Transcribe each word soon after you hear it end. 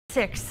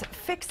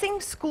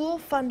Fixing school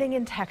funding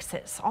in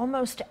Texas.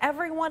 Almost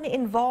everyone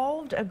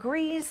involved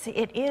agrees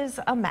it is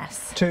a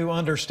mess. To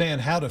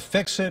understand how to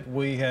fix it,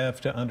 we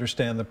have to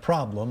understand the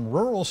problem.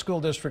 Rural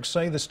school districts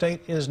say the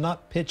state is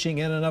not pitching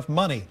in enough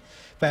money.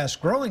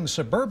 Fast-growing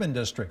suburban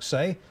districts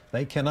say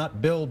they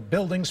cannot build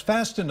buildings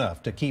fast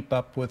enough to keep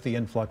up with the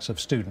influx of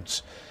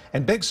students.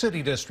 And big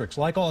city districts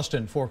like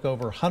Austin fork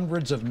over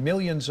hundreds of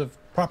millions of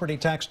property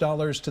tax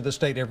dollars to the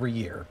state every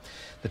year.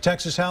 The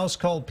Texas House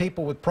called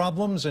people with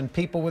problems and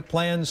people with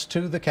plans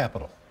to the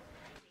Capitol.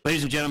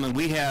 Ladies and gentlemen,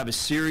 we have a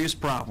serious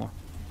problem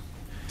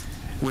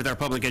with our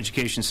public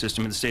education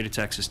system in the state of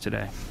Texas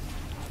today.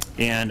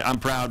 And I'm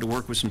proud to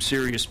work with some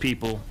serious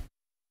people.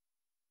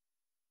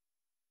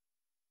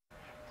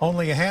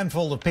 Only a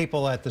handful of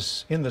people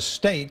in the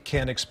state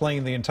can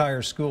explain the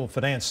entire school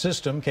finance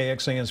system.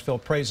 KXAN's Phil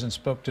Prazen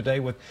spoke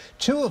today with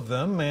two of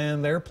them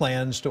and their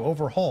plans to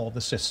overhaul the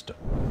system.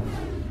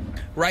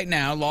 Right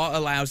now, law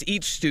allows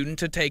each student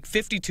to take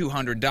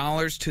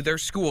 $5,200 to their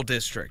school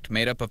district,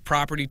 made up of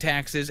property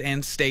taxes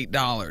and state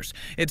dollars.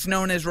 It's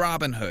known as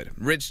Robin Hood.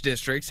 Rich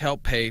districts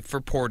help pay for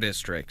poor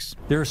districts.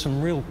 There are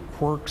some real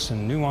quirks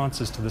and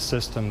nuances to the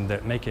system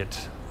that make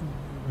it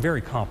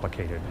very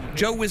complicated.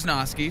 Joe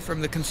Wisnowski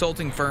from the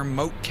consulting firm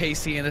Moat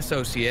Casey and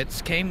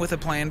Associates came with a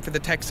plan for the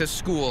Texas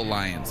School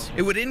Alliance.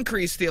 It would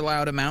increase the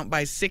allowed amount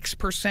by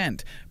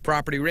 6%.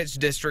 Property-rich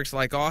districts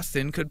like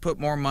Austin could put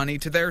more money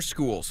to their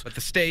schools, but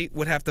the state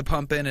would have to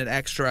pump in an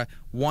extra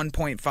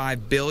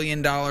 $1.5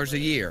 billion a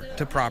year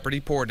to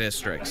property-poor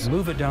districts.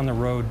 Move it down the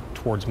road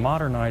towards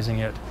modernizing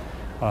it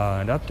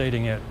and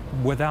updating it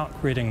without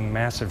creating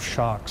massive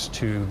shocks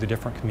to the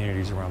different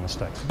communities around the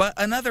state. But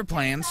another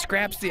plan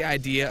scraps the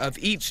idea of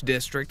each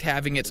district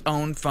having its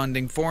own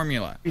funding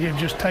formula. We have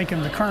just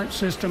taken the current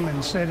system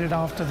and set it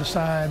off to the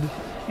side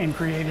and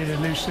created a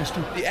new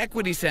system. The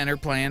Equity Center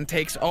plan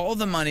takes all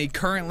the money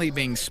currently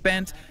being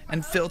spent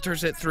and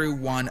filters it through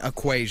one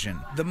equation.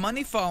 The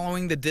money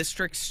following the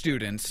district's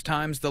students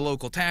times the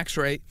local tax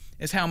rate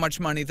is how much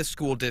money the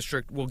school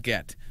district will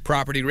get.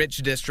 Property-rich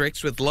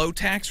districts with low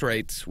tax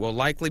rates will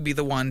likely be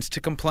the ones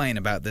to complain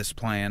about this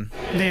plan.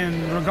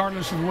 Then,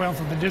 regardless of the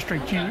wealth of the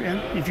district,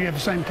 if you have the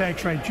same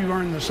tax rate, you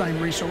earn the same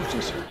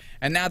resources.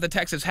 And now the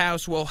Texas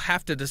House will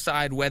have to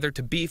decide whether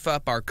to beef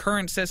up our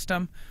current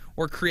system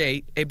or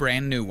create a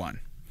brand new one.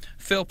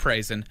 Phil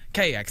Prazen,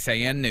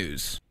 KXAN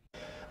News.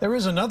 There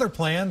is another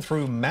plan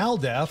through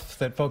MALDEF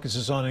that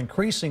focuses on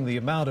increasing the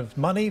amount of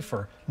money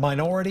for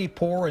minority,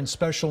 poor, and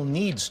special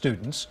needs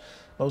students.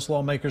 Most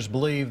lawmakers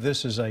believe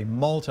this is a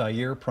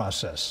multi-year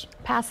process.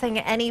 Passing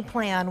any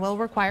plan will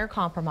require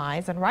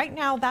compromise, and right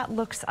now that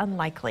looks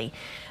unlikely.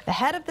 The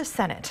head of the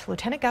Senate,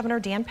 Lieutenant Governor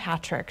Dan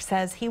Patrick,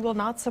 says he will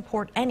not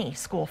support any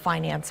school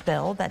finance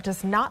bill that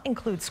does not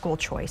include school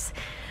choice.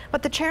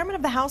 But the chairman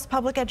of the House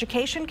Public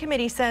Education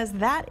Committee says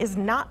that is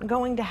not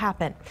going to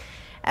happen.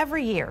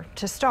 Every year,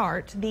 to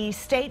start, the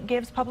state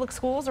gives public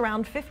schools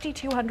around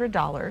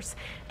 $5,200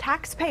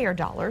 taxpayer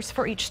dollars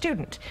for each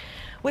student.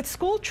 With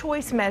school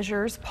choice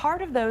measures,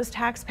 part of those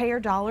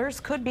taxpayer dollars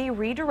could be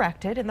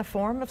redirected in the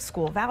form of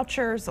school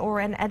vouchers or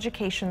an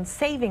education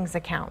savings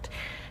account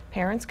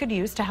parents could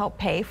use to help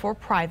pay for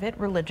private,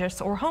 religious,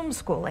 or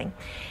homeschooling.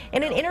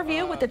 In an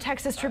interview with the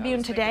Texas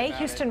Tribune today,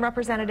 Houston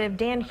Representative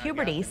Dan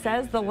Huberty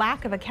says the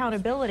lack of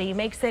accountability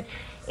makes it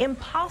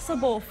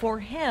impossible for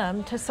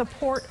him to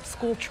support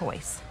school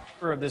choice.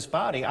 Of this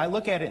body, I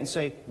look at it and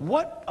say,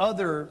 what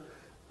other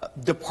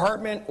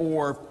department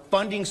or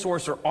funding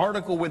source or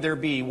article would there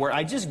be where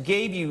I just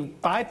gave you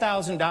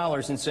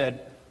 $5,000 and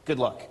said, good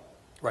luck?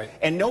 Right.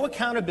 And no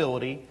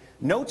accountability,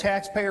 no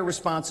taxpayer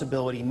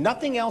responsibility,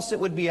 nothing else that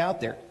would be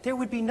out there. There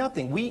would be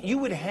nothing. You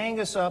would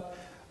hang us up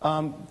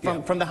from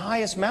the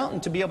highest mountain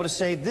to be able to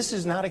say this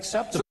is not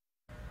acceptable.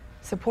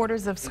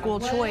 Supporters of school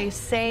choice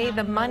say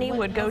the money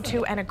would go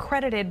to an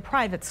accredited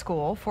private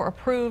school for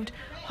approved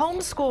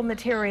homeschool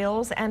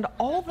materials, and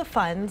all the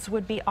funds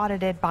would be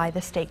audited by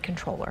the state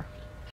controller.